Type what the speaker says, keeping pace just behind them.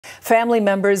Family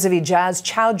members of Ejaz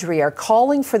Choudry are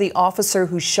calling for the officer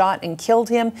who shot and killed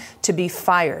him to be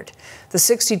fired. The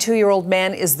 62-year-old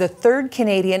man is the third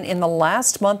Canadian in the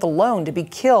last month alone to be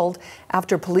killed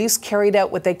after police carried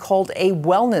out what they called a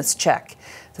wellness check.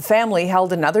 The family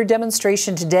held another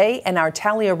demonstration today, and our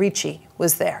Talia Ricci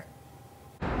was there.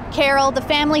 Carol, the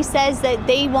family says that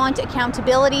they want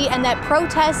accountability and that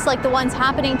protests like the ones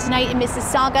happening tonight in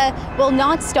Mississauga will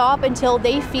not stop until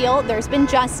they feel there's been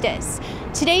justice.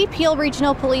 Today, Peel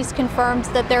Regional Police confirmed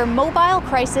that their mobile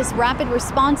crisis rapid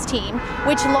response team,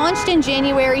 which launched in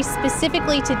January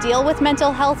specifically to deal with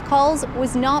mental health calls,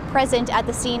 was not present at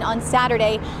the scene on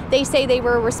Saturday. They say they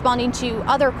were responding to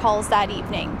other calls that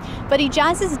evening. But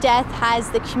Ejaz's death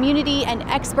has the community and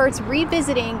experts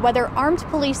revisiting whether armed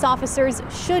police officers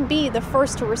should be the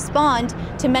first to respond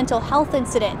to mental health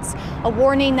incidents. A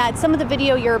warning that some of the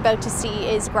video you're about to see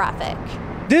is graphic.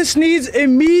 This needs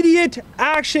immediate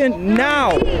action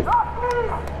now.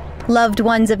 Loved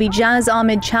ones of Ejaz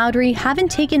Ahmed Choudry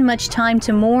haven't taken much time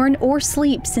to mourn or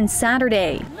sleep since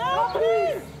Saturday.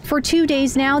 For 2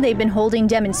 days now, they've been holding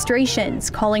demonstrations,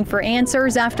 calling for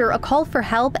answers after a call for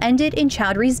help ended in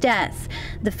Choudry's death.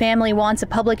 The family wants a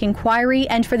public inquiry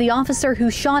and for the officer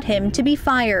who shot him to be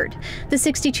fired. The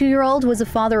 62-year-old was a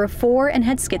father of 4 and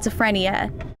had schizophrenia.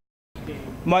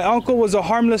 My uncle was a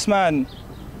harmless man.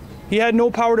 He had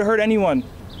no power to hurt anyone.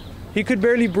 He could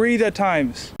barely breathe at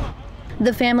times.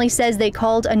 The family says they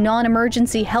called a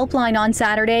non-emergency helpline on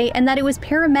Saturday and that it was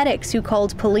paramedics who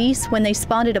called police when they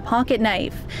spotted a pocket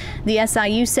knife. The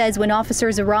SIU says when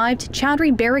officers arrived,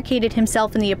 Choudry barricaded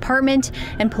himself in the apartment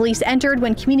and police entered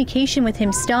when communication with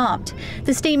him stopped.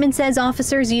 The statement says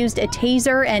officers used a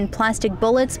taser and plastic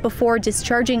bullets before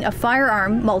discharging a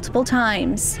firearm multiple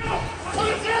times.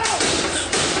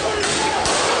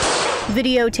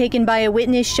 Video taken by a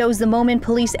witness shows the moment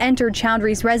police entered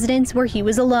Choudry's residence where he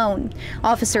was alone.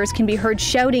 Officers can be heard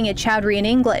shouting at Choudry in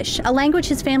English, a language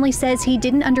his family says he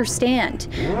didn't understand.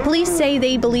 Police say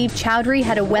they believe Choudry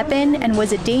had a weapon and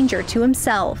was a danger to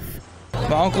himself.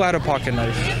 My uncle had a pocket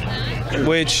knife,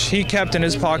 which he kept in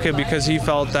his pocket because he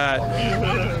felt that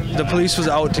the police was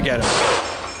out to get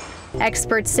him.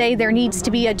 Experts say there needs to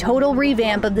be a total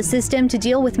revamp of the system to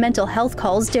deal with mental health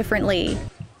calls differently.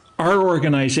 Our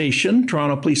organization,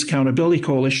 Toronto Police Accountability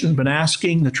Coalition, has been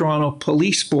asking the Toronto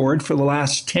Police Board for the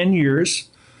last 10 years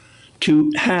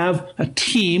to have a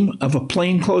team of a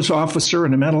plainclothes officer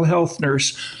and a mental health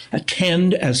nurse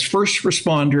attend as first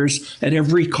responders at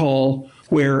every call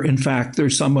where, in fact,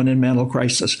 there's someone in mental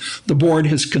crisis. The board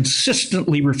has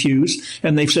consistently refused,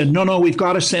 and they've said, no, we've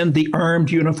got to send the armed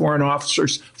uniformed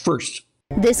officers first.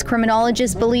 This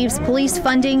criminologist believes police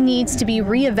funding needs to be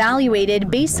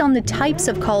reevaluated based on the types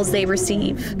of calls they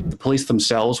receive. The police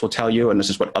themselves will tell you, and this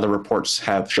is what other reports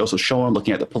have also shown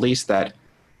looking at the police, that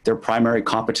their primary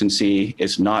competency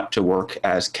is not to work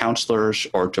as counselors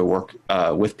or to work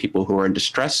with people who are in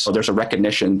distress. So there's a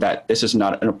recognition that this is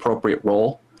not an appropriate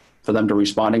role for them to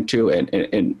responding to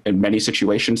in many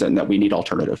situations, and that we need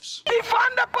alternatives.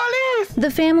 Defund the police!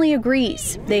 The family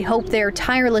agrees. They hope their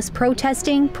tireless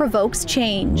protesting provokes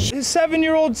change. His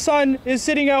 7-year-old son is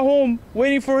sitting at home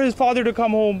waiting for his father to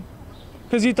come home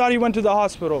because he thought he went to the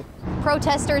hospital.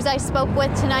 Protesters I spoke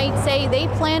with tonight say they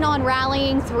plan on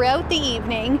rallying throughout the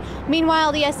evening.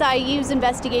 Meanwhile, the SIU's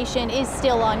investigation is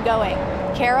still ongoing.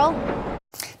 Carol?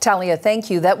 Talia, thank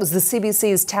you. That was the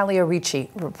CBC's Talia Ricci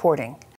reporting.